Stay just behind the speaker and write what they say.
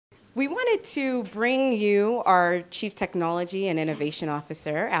We wanted to bring you our Chief Technology and Innovation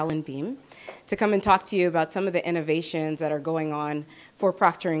Officer, Alan Boehme, to come and talk to you about some of the innovations that are going on for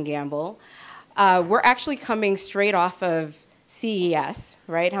Procter & Gamble. We're actually coming straight off of CES,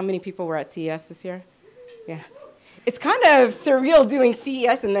 right? How many people were at CES this year? Yeah. It's kind of surreal doing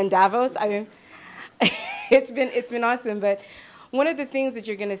CES and then Davos. I mean, it's been awesome, but one of the things that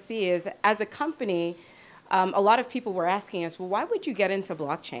you're going to see is, as a company, a lot of people were asking us, well, why would you get into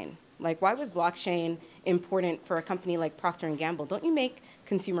blockchain? Like, why was blockchain important for a company like Procter & Gamble? Don't you make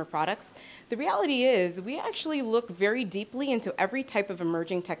consumer products? The reality is, we actually look very deeply into every type of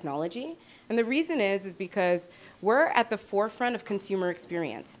emerging technology. And the reason is because we're at the forefront of consumer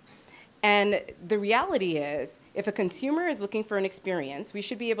experience. And the reality is, if a consumer is looking for an experience, we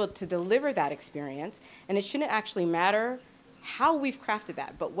should be able to deliver that experience. And it shouldn't actually matter how we've crafted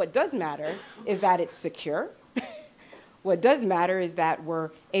that. But what does matter is that it's secure. What does matter is that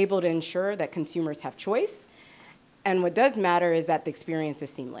we're able to ensure that consumers have choice. And what does matter is that the experience is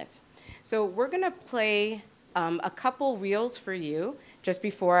seamless. So we're going to play a couple reels for you just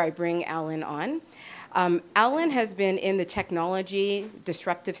before I bring Alan on. Alan has been in the technology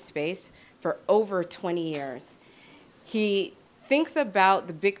disruptive space for over 20 years. He thinks about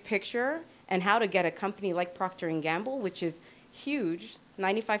the big picture and how to get a company like Procter & Gamble, which is huge,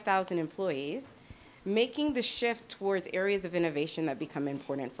 95,000 employees, making the shift towards areas of innovation that become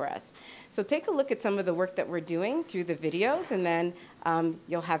important for us. So take a look at some of the work that we're doing through the videos, and then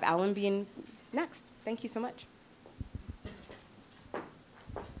you'll have Alan being next. Thank you so much.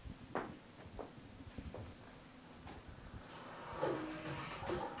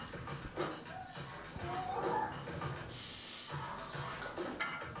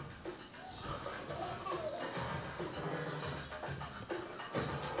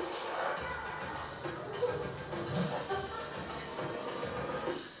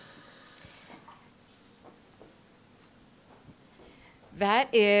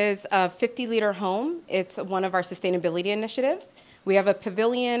 That is a 50-liter home. It's one of our sustainability initiatives. We have a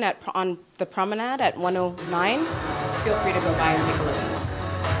pavilion on the promenade at 109. Feel free to go by and take a look.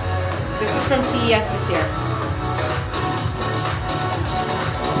 This is from CES this year.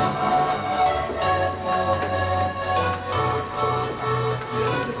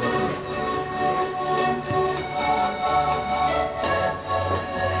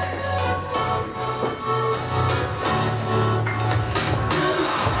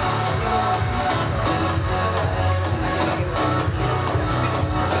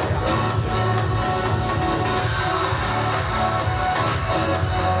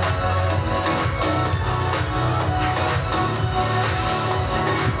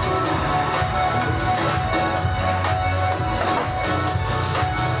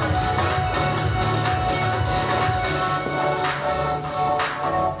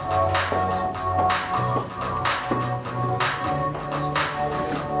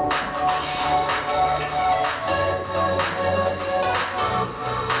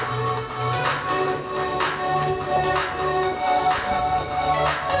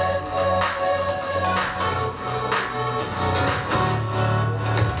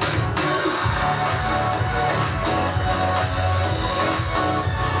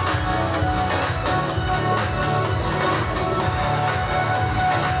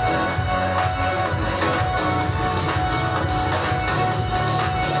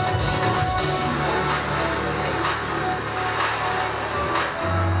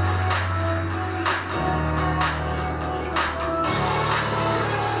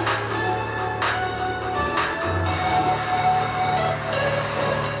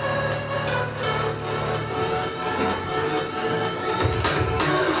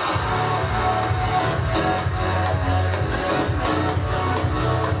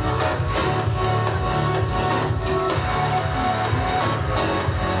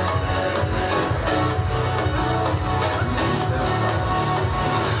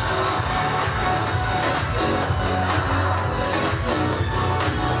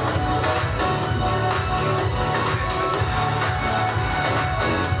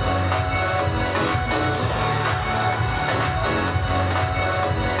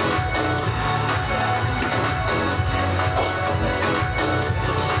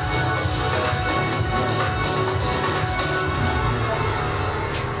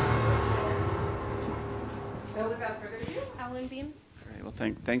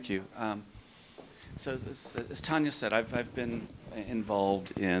 Thank you. So as Tanya said, I've been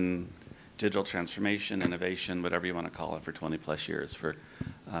involved in digital transformation, innovation, whatever you want to call it, for 20 plus years for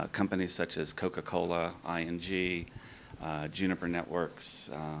companies such as Coca-Cola, ING, Juniper Networks,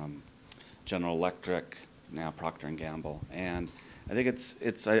 General Electric, now Procter & Gamble. And I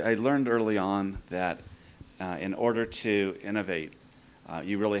think I learned early on that in order to innovate,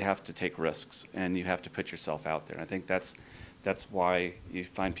 you really have to take risks and you have to put yourself out there. And I think that's why you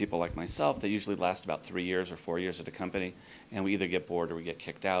find people like myself that usually last about 3 years or 4 years at a company, and we either get bored or we get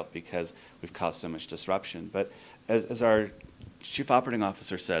kicked out because we've caused so much disruption. But as our Chief Operating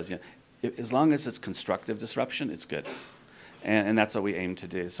Officer says, as long as it's constructive disruption, it's good. And that's what we aim to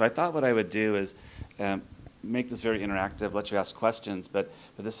do. So I thought what I would do is make this very interactive, let you ask questions, but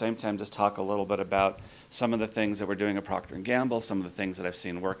at the same time just talk a little bit about some of the things that we're doing at Procter & Gamble, some of the things that I've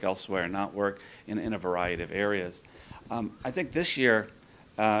seen work elsewhere and not work in a variety of areas. I think this year,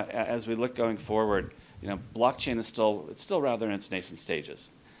 as we look going forward, blockchain is still rather in its nascent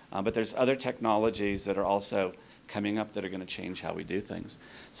stages. But there's other technologies that are also coming up that are going to change how we do things.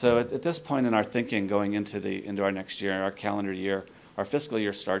 So at this point in our thinking going into our next year, our calendar year, our fiscal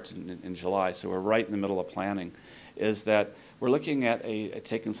year starts in July, so we're right in the middle of planning, is that we're looking at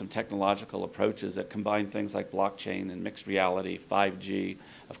taking some technological approaches that combine things like blockchain and mixed reality, 5G,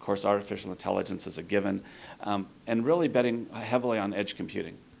 of course artificial intelligence is a given, and really betting heavily on edge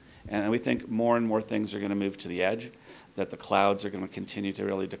computing. And we think more and more things are going to move to the edge, that the clouds are going to continue to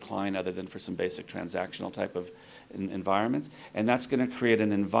really decline other than for some basic transactional type of environments. And that's going to create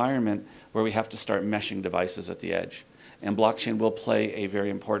an environment where we have to start meshing devices at the edge. And blockchain will play a very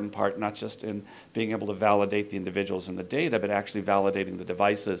important part, not just in being able to validate the individuals and the data, but actually validating the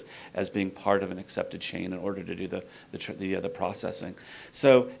devices as being part of an accepted chain in order to do the processing.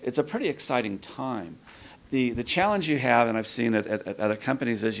 So it's a pretty exciting time. The challenge you have, and I've seen it at other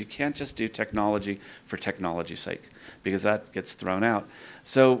companies, is you can't just do technology for technology's sake, because that gets thrown out.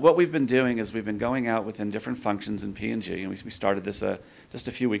 So what we've been doing is we've been going out within different functions in P&G, and we started this just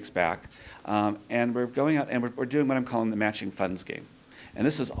a few weeks back, and we're going out and we're doing what I'm calling the matching funds game. And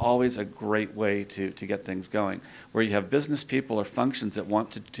this is always a great way to get things going, where you have business people or functions that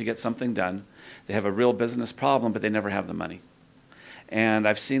want to get something done. They have a real business problem, but they never have the money. And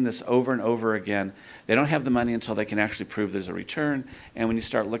I've seen this over and over again. They don't have the money until they can actually prove there's a return. And when you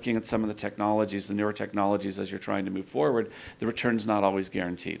start looking at some of the technologies, the newer technologies as you're trying to move forward, the return's not always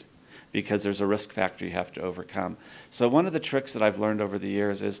guaranteed because there's a risk factor you have to overcome. So one of the tricks that I've learned over the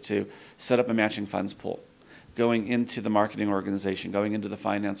years is to set up a matching funds pool, going into the marketing organization, going into the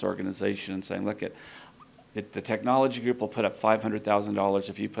finance organization and saying, look, the technology group will put up $500,000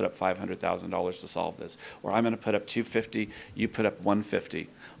 if you put up $500,000 to solve this. Or I'm going to put up $250,000, you put up $150,000.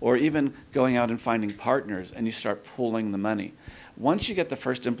 Or even going out and finding partners and you start pooling the money. Once you get the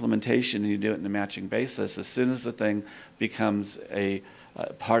first implementation and you do it in a matching basis, as soon as the thing becomes a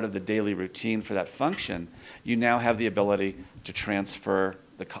part of the daily routine for that function, you now have the ability to transfer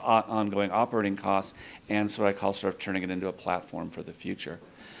the ongoing operating costs and so what I call sort of turning it into a platform for the future.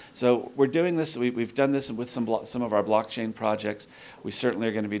 So we're doing this, we've done this with some of our blockchain projects. We certainly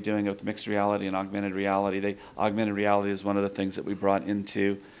are going to be doing it with mixed reality and augmented reality. Augmented reality is one of the things that we brought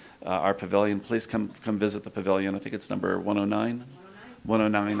into our pavilion. Please come visit the pavilion. I think it's number 109?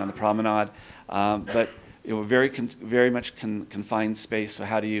 109 on the promenade. But very much confined space, so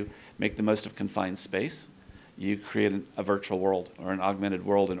how do you make the most of confined space? You create a virtual world or an augmented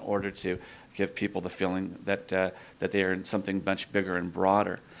world in order to give people the feeling that they are in something much bigger and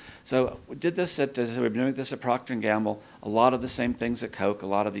broader. So we did this we've been doing this at Procter & Gamble. A lot of the same things at Coke, a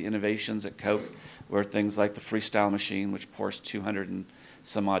lot of the innovations at Coke were things like the freestyle machine, which pours 200 and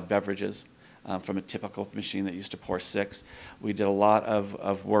some odd beverages from a typical machine that used to pour 6. We did a lot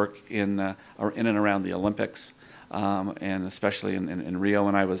of work in and around the Olympics, and especially in Rio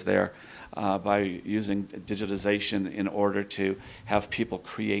when I was there, by using digitization in order to have people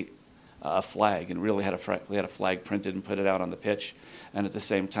create a flag, and really we had a flag printed and put it out on the pitch, and at the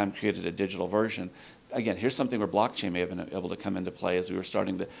same time created a digital version. Again, here's something where blockchain may have been able to come into play as we were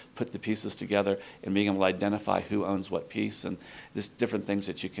starting to put the pieces together and being able to identify who owns what piece, and there's different things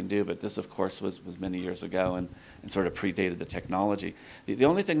that you can do, but this of course was many years ago and sort of predated the technology. The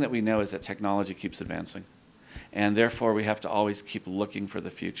only thing that we know is that technology keeps advancing, and therefore we have to always keep looking for the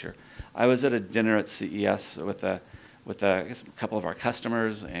future. I was at a dinner at CES with I guess a couple of our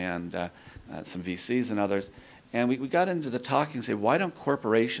customers and some VCs and others, and we got into the talking and say, why don't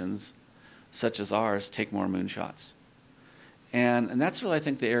corporations such as ours take more moonshots? And that's really, I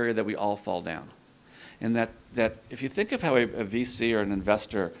think, the area that we all fall down. And that if you think of how a VC or an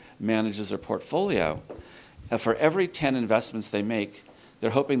investor manages their portfolio, for every 10 investments they make, they're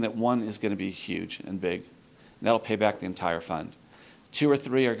hoping that one is going to be huge and big, and that'll pay back the entire fund. 2 or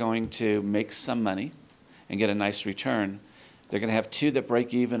 3 are going to make some money and get a nice return. They're going to have 2 that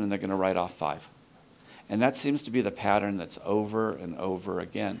break even, and they're going to write off 5. And that seems to be the pattern that's over and over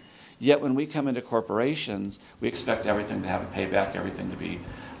again. Yet when we come into corporations, we expect everything to have a payback, everything to be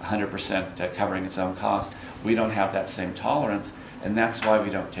 100% covering its own costs. We don't have that same tolerance, and that's why we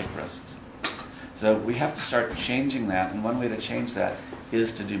don't take risks. So we have to start changing that, and one way to change that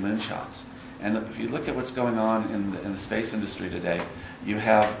is to do moonshots. And if you look at what's going on in the space industry today, you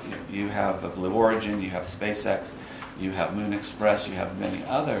have Blue Origin, you have SpaceX, you have Moon Express, you have many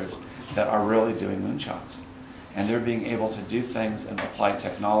others that are really doing moonshots. And they're being able to do things and apply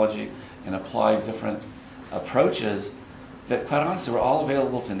technology and apply different approaches that, quite honestly, were all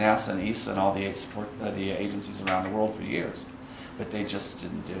available to NASA and ESA and all the agencies around the world for years. But they just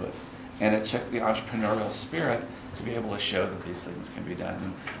didn't do it. And it took the entrepreneurial spirit to be able to show that these things can be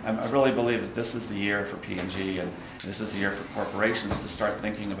done. And I really believe that this is the year for P&G, and this is the year for corporations to start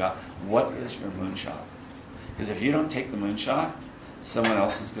thinking about what is your moonshot. Because if you don't take the moonshot, someone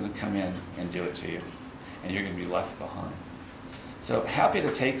else is going to come in and do it to you, and you're going to be left behind. So happy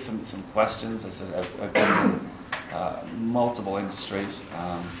to take some questions. I said I've been in multiple industries.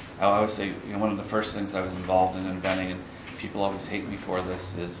 I always say, one of the first things I was involved in inventing, and people always hate me for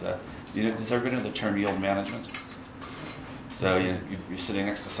this, is does everybody know the term yield management? So you're sitting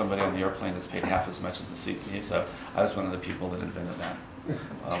next to somebody on the airplane that's paid half as much as the seat for you. So I was one of the people that invented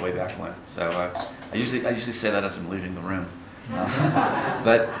that way back when. So I usually say that as I'm leaving the room.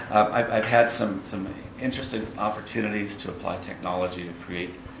 But I've had some interesting opportunities to apply technology to create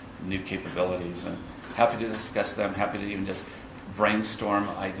new capabilities, and happy to discuss them, happy to even just brainstorm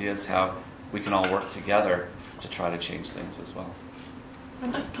ideas how we can all work together to try to change things as well.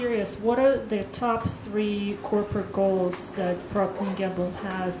 I'm just curious, what are the top 3 corporate goals that Procter & Gamble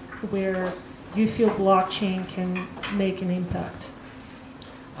has where you feel blockchain can make an impact?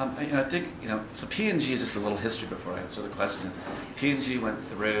 I think, so P&G, just a little history before I answer the question, is P&G went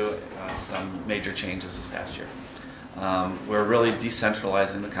through some major changes this past year. We're really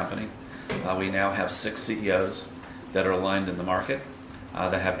decentralizing the company. We now have 6 CEOs that are aligned in the market,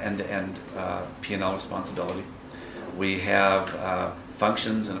 that have end-to-end P&L responsibility. We have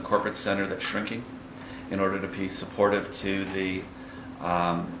functions in a corporate center that's shrinking in order to be supportive to the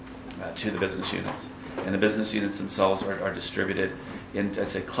business units. And the business units themselves are distributed I'd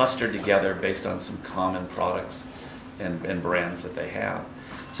say clustered together based on some common products and brands that they have.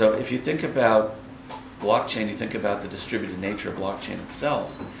 So if you think about blockchain, you think about the distributed nature of blockchain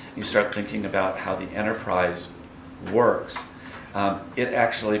itself, you start thinking about how the enterprise works. It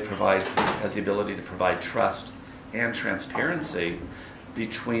actually has the ability to provide trust and transparency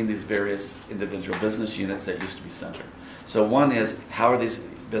between these various individual business units that used to be centered. So one is, how are these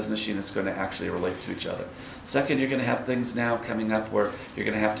business units going to actually relate to each other? Second, you're going to have things now coming up where you're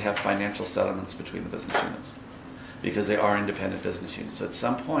going to have financial settlements between the business units because they are independent business units. So at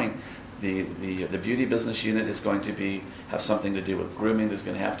some point, the beauty business unit is going to have something to do with grooming. There's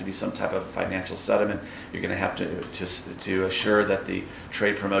going to have to be some type of financial settlement. You're going to have to assure that the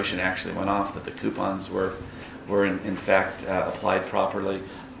trade promotion actually went off, that the coupons were in fact applied properly,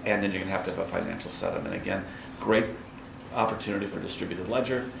 and then you're going to have a financial settlement. Again, great opportunity for distributed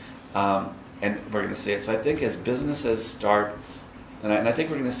ledger, and we're going to see it. So I think as businesses start, and I think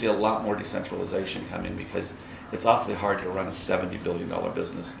we're going to see a lot more decentralization coming because it's awfully hard to run a $70 billion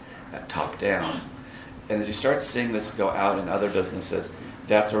business at top down. And as you start seeing this go out in other businesses,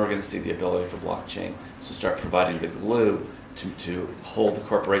 that's where we're going to see the ability for blockchain to start providing the glue to hold the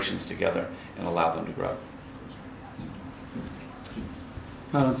corporations together and allow them to grow.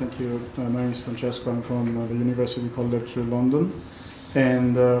 Hello, thank you. My name is Francesco. I'm from the University College London,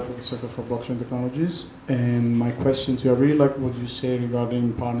 and for the Center for Blockchain Technologies. And my question to you, I really like what you say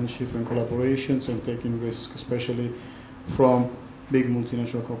regarding partnership and collaborations and taking risks, especially from big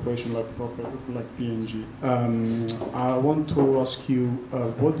multinational corporations like P&G. I want to ask you,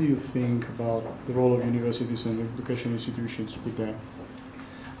 what do you think about the role of universities and education institutions with them?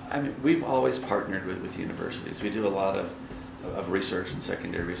 I mean, we've always partnered with universities. We do a lot of research and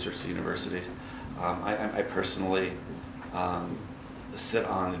secondary research to universities. I personally sit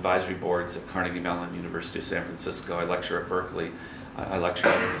on advisory boards at Carnegie Mellon, University of San Francisco. I lecture at Berkeley. I lecture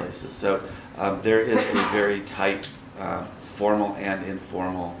at other places. So there is a very tight formal and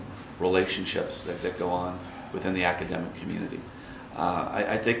informal relationships that go on within the academic community.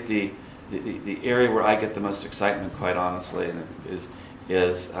 I think the area where I get the most excitement, quite honestly,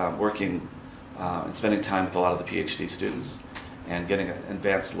 is working and spending time with a lot of the PhD students and getting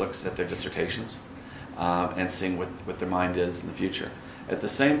advanced looks at their dissertations and seeing what their mind is in the future. At the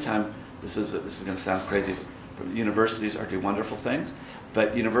same time, this is going to sound crazy. Universities are doing wonderful things,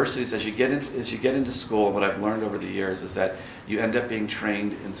 but universities, as you get into school, what I've learned over the years is that you end up being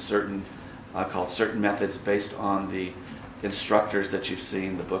trained in certain methods based on the instructors that you've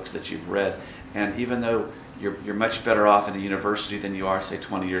seen, the books that you've read. And even though you're much better off in a university than you are, say,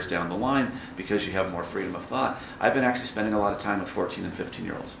 20 years down the line because you have more freedom of thought, I've been actually spending a lot of time with 14 and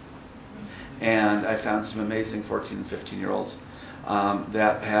 15-year-olds. And I found some amazing 14 and 15-year-olds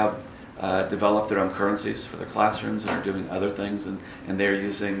that have developed their own currencies for their classrooms and are doing other things, and they're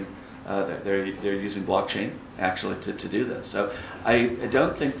using they're using blockchain actually to do this. So I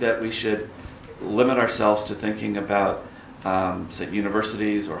don't think that we should limit ourselves to thinking about say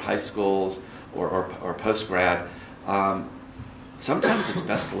universities or high schools or post-grad. Sometimes it's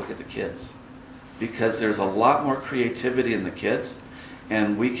best to look at the kids, because there's a lot more creativity in the kids,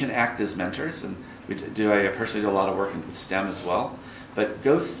 and we can act as mentors. And I personally do a lot of work with STEM as well. But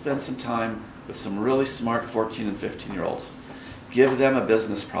go spend some time with some really smart 14 and 15-year-olds. Give them a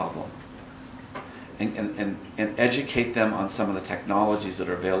business problem and educate them on some of the technologies that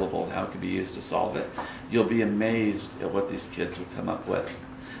are available and how it can be used to solve it. You'll be amazed at what these kids would come up with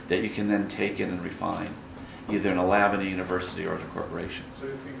that you can then take in and refine, either in a lab, in a university, or at a corporation. So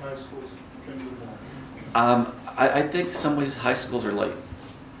you think high schools can do more? I think in some ways high schools are late.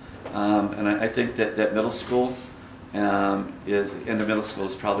 And I think that middle school into middle school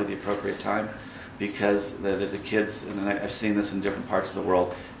is probably the appropriate time, because the kids, and I've seen this in different parts of the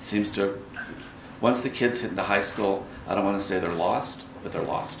world, seems to, once the kids hit into high school, I don't want to say they're lost, but they're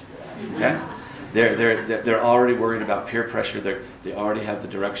lost. Okay? They're already worried about peer pressure. They already have the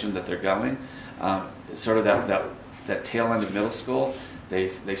direction that they're going. Sort of that tail end of middle school, they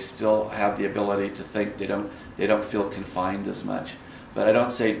still have the ability to think. They don't feel confined as much. But I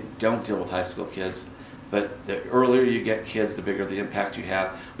don't say don't deal with high school kids. But the earlier you get kids, the bigger the impact you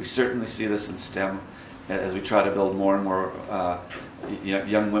have. We certainly see this in STEM as we try to build more and more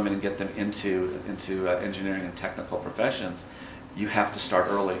young women and get them into engineering and technical professions. You have to start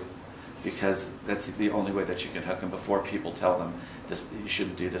early, because that's the only way that you can hook them before people tell them you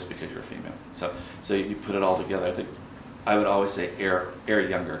shouldn't do this because you're a female. So you put it all together. I think I would always say err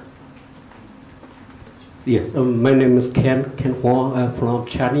younger. Yeah, my name is Ken Huang from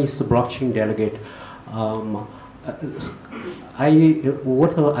Chinese blockchain delegate. What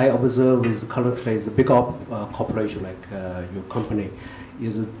I observe is currently the big corporation like your company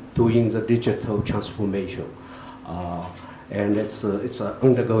is doing the digital transformation, and it's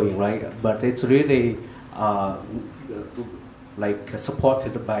undergoing, right? But it's really like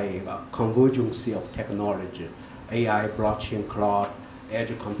supported by convergence of technology, AI, blockchain, cloud,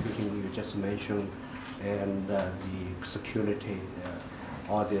 edge computing you just mentioned, and the security,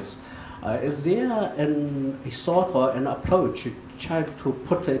 all this. Is there a sort of an approach to try to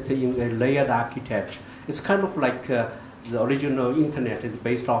put it in a layered architecture? It's kind of like the original internet is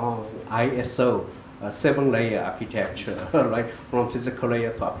based on ISO, 7-layer architecture, right? From physical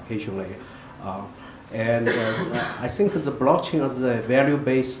layer to application layer. I think the blockchain as a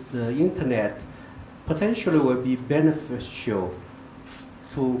value-based internet potentially will be beneficial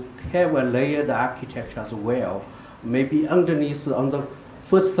to have a layered architecture as well. Maybe underneath, on the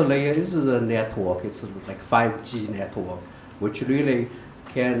first layer is the network. It's like 5G network, which really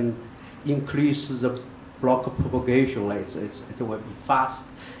can increase the block propagation rates. It will be fast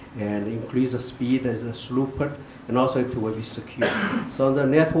and increase the speed and the throughput, and also it will be secure. So the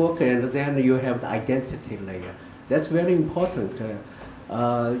network, and then you have the identity layer. That's very important.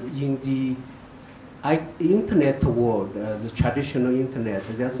 In the internet world, the traditional internet,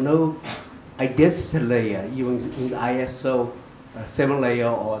 there's no identity layer, even in the ISO 7-layer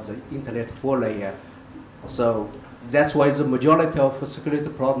or the internet 4-layer. So that's why the majority of security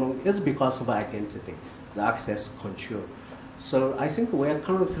problem is because of identity, the access control. So I think we are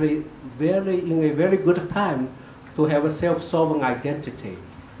currently in a very good time to have a self-solving identity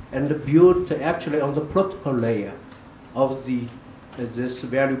and build actually on the protocol layer of this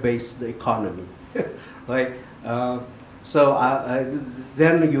value-based economy, right?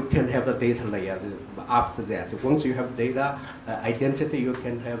 Then you can have a data layer after that. Once you have data, identity, you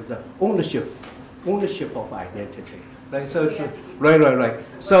can have the ownership of identity. Right? So it's, right.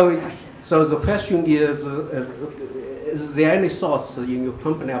 So the question is there any thoughts in your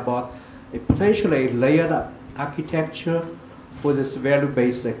company about a potentially layered architecture for this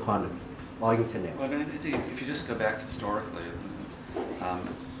value-based economy or internet? Well, I think if you just go back historically,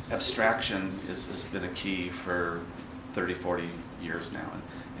 abstraction has been a key for 30, 40 years now.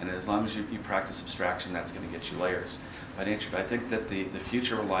 And as long as you practice abstraction, that's going to get you layers by nature. But I think that the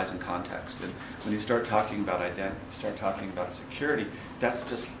future relies in context. And when you start talking about identity, you start talking about security, that's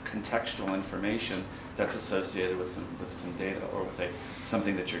just contextual information that's associated with some data or with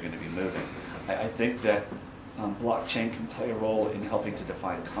something that you're going to be moving. I think that blockchain can play a role in helping to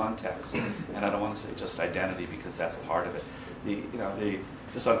define context, and I don't want to say just identity because that's part of it.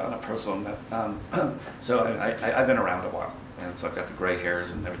 Just on a personal note, so I've been around a while, and so I've got the gray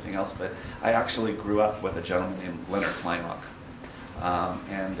hairs and everything else, but I actually grew up with a gentleman named Leonard Kleinrock,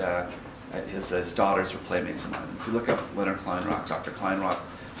 and his daughters were playmates of mine. If you look up Leonard Kleinrock, Dr. Kleinrock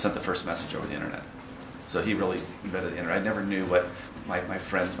sent the first message over the internet. So he really invented the internet. I never knew what my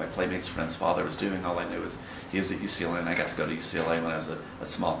friends, my playmates' friend's father was doing. All I knew was he was at UCLA, and I got to go to UCLA when I was a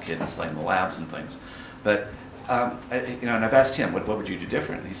small kid and play in the labs and things. But and I've asked him, what would you do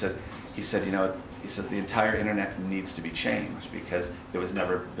different? And he said, he says the entire internet needs to be changed because it was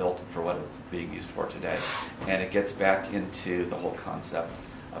never built for what it's being used for today. And it gets back into the whole concept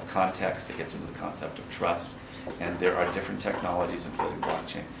of context. It gets into the concept of trust. And there are different technologies, including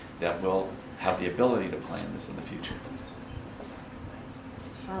blockchain, that will have the ability to play in this in the future.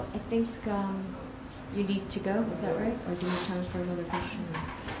 Well, I think you need to go. Is that right? Or do we have time for another question?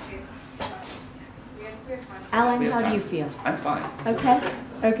 Alan, how do you feel? I'm fine. Okay.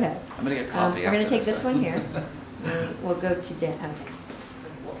 Okay. I'm going to get coffee We're going to take after this one here. We'll go to Dan. Okay.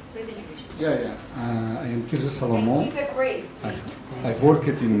 Please introduce yourself. Yeah. I am Kirse Salomon. Keep it brief. I've worked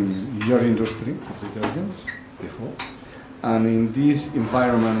in your industry of detergents before, and in this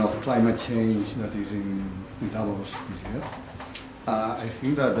environment of climate change that is in Davos this year, I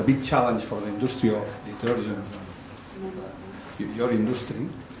think that the big challenge for the industry of detergents, your industry,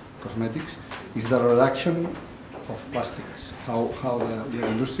 cosmetics, is the reduction of plastics. How the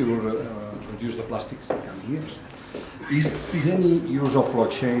industry will reduce the plastics in coming years. Is any use of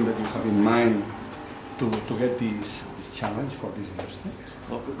blockchain that you have in mind to get this challenge for this industry?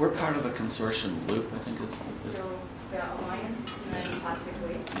 Well, we're part of a consortium loop, I think is. So the Alliance to End Plastic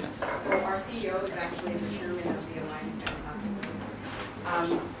Waste. Yeah. So our CEO is actually the chairman of the Alliance to End Plastic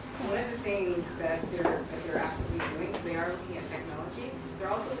Waste. One of the things that they're absolutely doing, so they are looking at technology. They're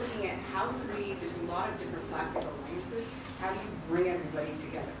also looking at how do there's a lot of different plastic alliances, how do you bring everybody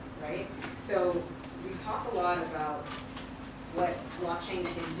together, right? So we talk a lot about what blockchain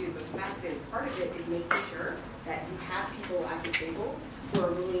can do, but part of it is making sure that you have people at the table who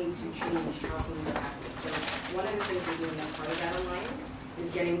are willing to change how things are happening. So one of the things we're doing as part of that alliance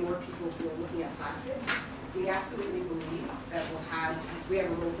is getting more people who are looking at plastics. We absolutely believe that we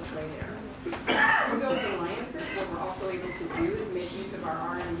have a role to play there. Through those alliances, what we're also able to do is make use of our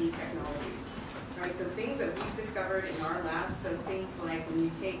R&D technologies. Right? So things that we've discovered in our labs, so things like when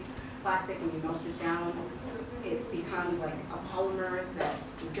you take plastic and you melt it down, it becomes like a polymer that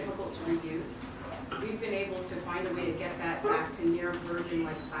is difficult to reuse. We've been able to find a way to get that back to near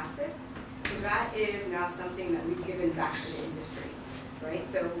virgin-like plastic. So that is now something that we've given back to the industry. Right?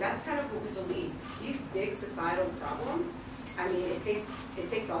 So that's kind of what we believe. These big societal problems, I mean, it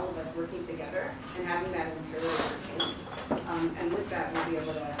takes all of us working together and having that imperative for change. And with that, we'll be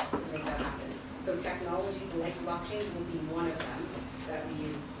able to make that happen. So technologies like blockchain will be one of them that we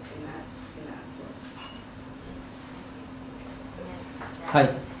use in that work.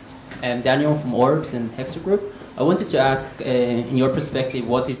 Hi, I'm Daniel from Orbs and Hexer Group. I wanted to ask, in your perspective,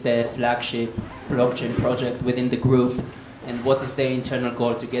 what is the flagship blockchain project within the group? And what is the internal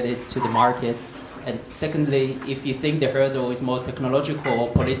goal to get it to the market? And secondly, if you think the hurdle is more technological or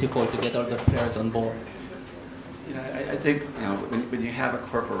political to get all the players on board? I think when you have a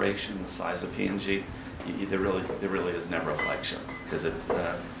corporation the size of P&G, there really is never a flagship because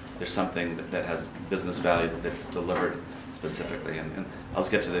there's something that has business value that's delivered specifically. And I'll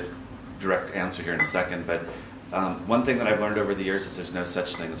get to the direct answer here in a second. But one thing that I've learned over the years is there's no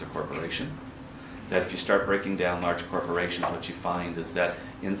such thing as a corporation. That if you start breaking down large corporations, what you find is that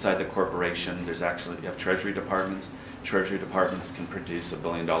inside the corporation, you have treasury departments. Treasury departments can produce $1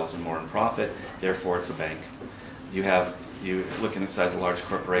 billion and more in profit, therefore it's a bank. You look in the size of a large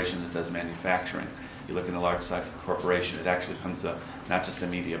corporation that does manufacturing. You look in a large size corporation, it actually becomes not just a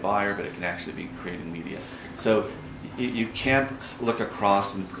media buyer, but it can actually be creating media. So you can't look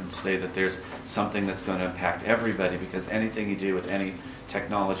across and say that there's something that's going to impact everybody because anything you do with any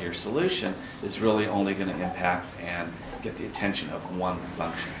technology or solution is really only going to impact and get the attention of one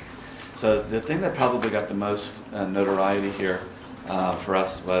function. So the thing that probably got the most notoriety here for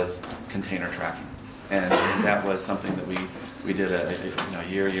us was container tracking. And that was something that we did a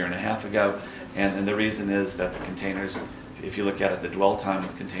year and a half ago. And the reason is that the containers, if you look at it, the dwell time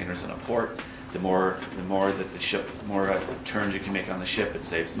of containers in a port, the more that the more turns you can make on the ship, it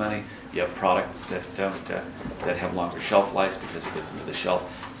saves money. You have products that that have longer shelf lives because it gets into the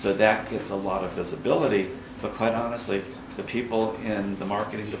shelf. So that gets a lot of visibility. But quite honestly, The people in the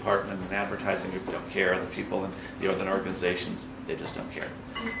marketing department and advertising group don't care. The people in the other organizations, they just don't care.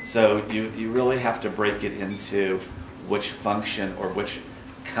 So you really have to break it into which function or which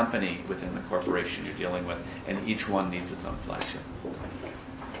company within the corporation you're dealing with, and each one needs its own flagship.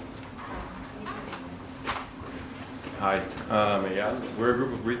 Hi, yeah, we're a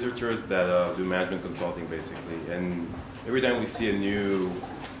group of researchers that do management consulting basically, and every time we see a new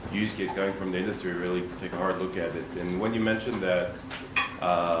use case coming from the industry, we really take a hard look at it. And when you mentioned that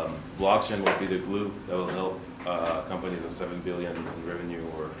blockchain will be the glue that will help companies of 7 billion in revenue,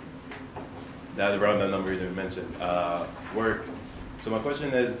 or that around that number you mentioned, work. So my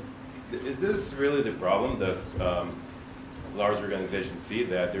question is this really the problem that large organizations see,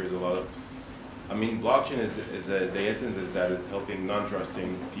 that there's a lot of, I mean, blockchain the essence is that it's helping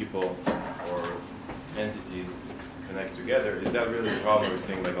non-trusting people or entities connect together. Is that really the problem? We're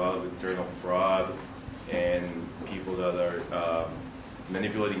seeing like a lot of internal fraud and people that are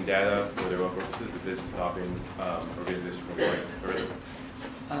manipulating data for their own purposes, but this is stopping organizations from going further.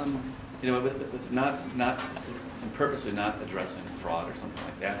 You know, with not purposely not addressing fraud or something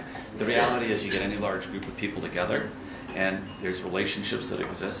like that, the reality is you get any large group of people together, and there's relationships that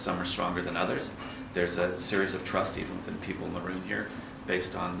exist. Some are stronger than others. There's a series of trust even within people in the room here,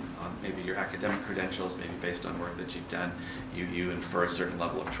 based on maybe your academic credentials, maybe based on work that you've done. You infer a certain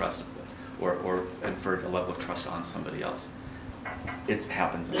level of trust, or infer a level of trust on somebody else. It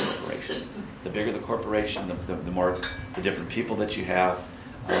happens in corporations. The bigger the corporation, the more the different people that you have.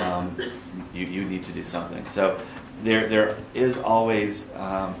 You need to do something. So there is always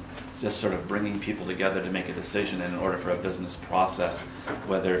just sort of bringing people together to make a decision in order for a business process,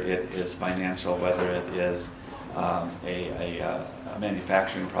 whether it is financial, whether it is a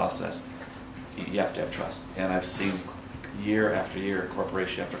manufacturing process. You have to have trust. And I've seen year after year,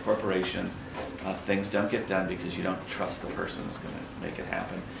 corporation after corporation, things don't get done because you don't trust the person who's going to make it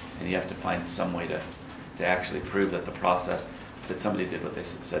happen. And you have to find some way to actually prove that the process, that somebody did what they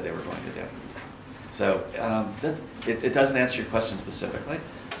said they were going to do. So it doesn't answer your question specifically,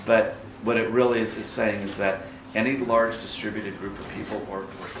 but what it really is saying is that any large distributed group of people or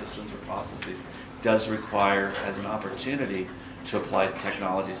systems or processes does require, as an opportunity, to apply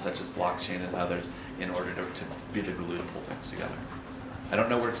technologies such as blockchain and others in order to be the glue to pull things together. I don't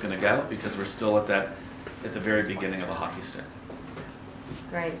know where it's going to go because we're still at the very beginning of a hockey stick.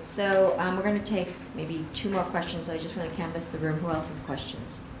 Great. So we're going to take maybe 2 more questions. So I just want to canvass the room. Who else has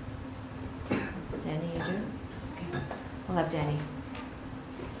questions? Danny, you do? Okay. We'll have Danny.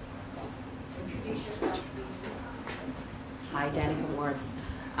 Introduce yourself, please. Hi, Danny from Orbs.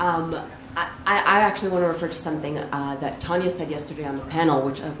 I actually want to refer to something that Tanya said yesterday on the panel,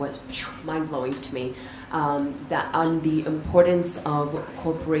 which was mind-blowing to me, that on the importance of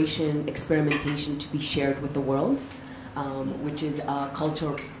corporation experimentation to be shared with the world, which is a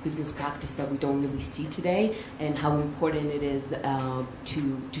cultural business practice that we don't really see today, and how important it is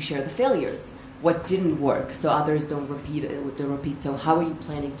to share the failures, what didn't work, so others don't repeat it. So how are you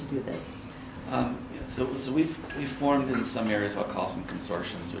planning to do this? So we've formed in some areas what I'll call some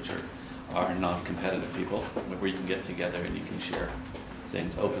consortiums, which are non-competitive people, where you can get together and you can share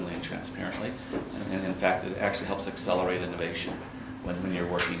things openly and transparently. And in fact, it actually helps accelerate innovation when you're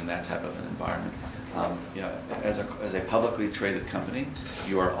working in that type of an environment. You know, as a publicly traded company,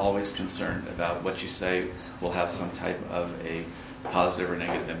 you are always concerned about what you say will have some type of a positive or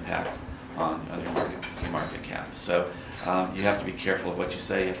negative impact on your market cap. So you have to be careful of what you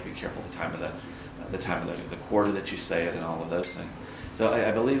say. You have to be careful of the time of the quarter that you say it, and all of those things. So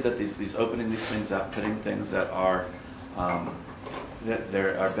I believe that these opening these things up, putting things that are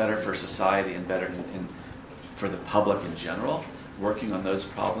better for society and better for the public in general, working on those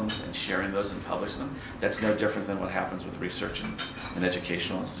problems and sharing those and publish them, that's no different than what happens with research in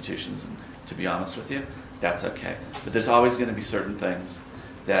educational institutions. And to be honest with you, that's okay. But there's always going to be certain things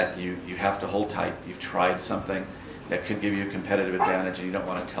that you have to hold tight. You've tried something that could give you a competitive advantage, and you don't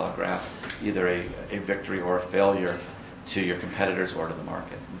want to telegraph either a victory or a failure to your competitors or to the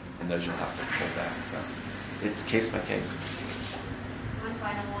market. And those you'll have to hold back. So it's case by case. One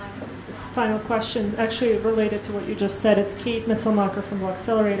final one. This final question, actually related to what you just said. It's Kate Mitzelmacher from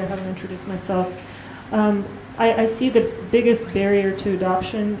Accelerate. I haven't introduced myself. I see the biggest barrier to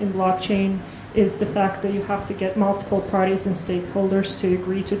adoption in blockchain is the fact that you have to get multiple parties and stakeholders to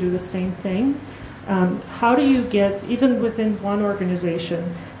agree to do the same thing. How do you get, even within one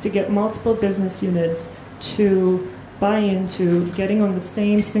organization, to get multiple business units to buy into getting on the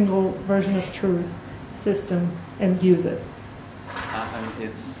same single version of truth system and use it?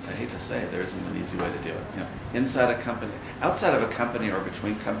 I hate to say it, there isn't an easy way to do it. You know, inside a company, outside of a company or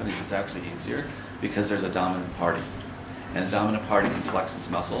between companies, it's actually easier because there's a dominant party. And the dominant party can flex its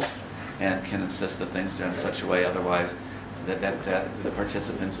muscles and can insist that things are done in such a way otherwise that the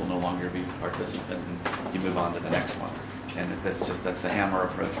participants will no longer be participant and you move on to the next one. And that's the hammer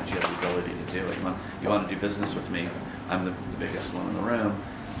approach, which you have the ability to do it. You want to do business with me, I'm the biggest one in the room,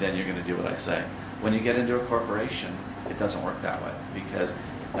 then you're going to do what I say. When you get into a corporation, it doesn't work that way because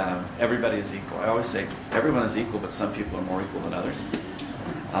everybody is equal. I always say everyone is equal, but some people are more equal than others.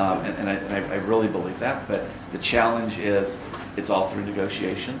 And I really believe that, but the challenge is it's all through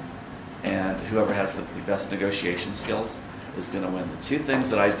negotiation, and whoever has the best negotiation skills is going to win. The two things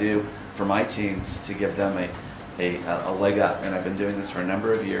that I do for my teams to give them a leg up, and I've been doing this for a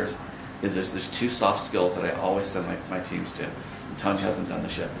number of years, is there's two soft skills that I always send my teams to. Tanya hasn't done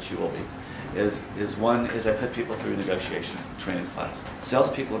this yet, but she will be. One is I put people through a negotiation training class.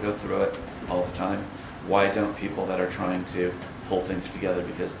 Salespeople go through it all the time. Why don't people that are trying to pull things together?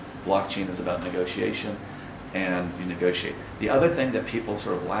 Because blockchain is about negotiation, and you negotiate. The other thing that people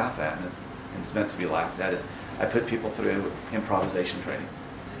sort of laugh at, and it's meant to be laughed at, is I put people through improvisation training,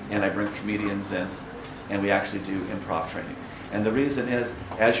 and I bring comedians in, and we actually do improv training. And the reason is,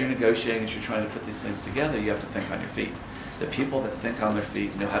 as you're negotiating, as you're trying to put these things together, you have to think on your feet. The people that think on their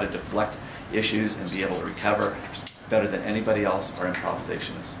feet know how to deflect issues and be able to recover better than anybody else are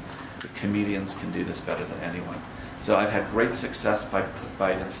improvisationists. The comedians can do this better than anyone. So I've had great success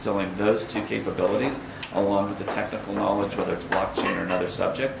by instilling those two capabilities along with the technical knowledge, whether it's blockchain or another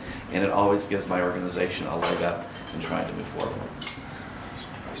subject, and it always gives my organization a leg up in trying to move forward.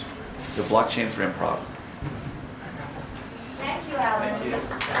 So blockchain for improv. Thank you, Alan. Thank you.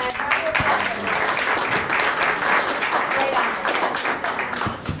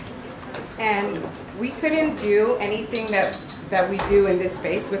 And we couldn't do anything that we do in this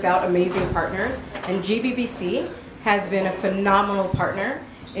space without amazing partners. And GBBC has been a phenomenal partner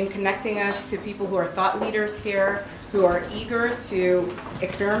in connecting us to people who are thought leaders here, who are eager to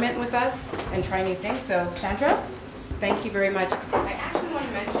experiment with us and try new things. So Sandra, thank you very much. I actually want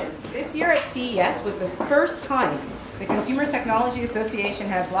to mention, this year at CES was the first time the Consumer Technology Association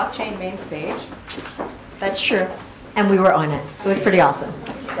had blockchain main stage. That's true. And we were on it. It was pretty awesome.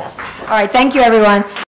 Yes. All right. Thank you, everyone.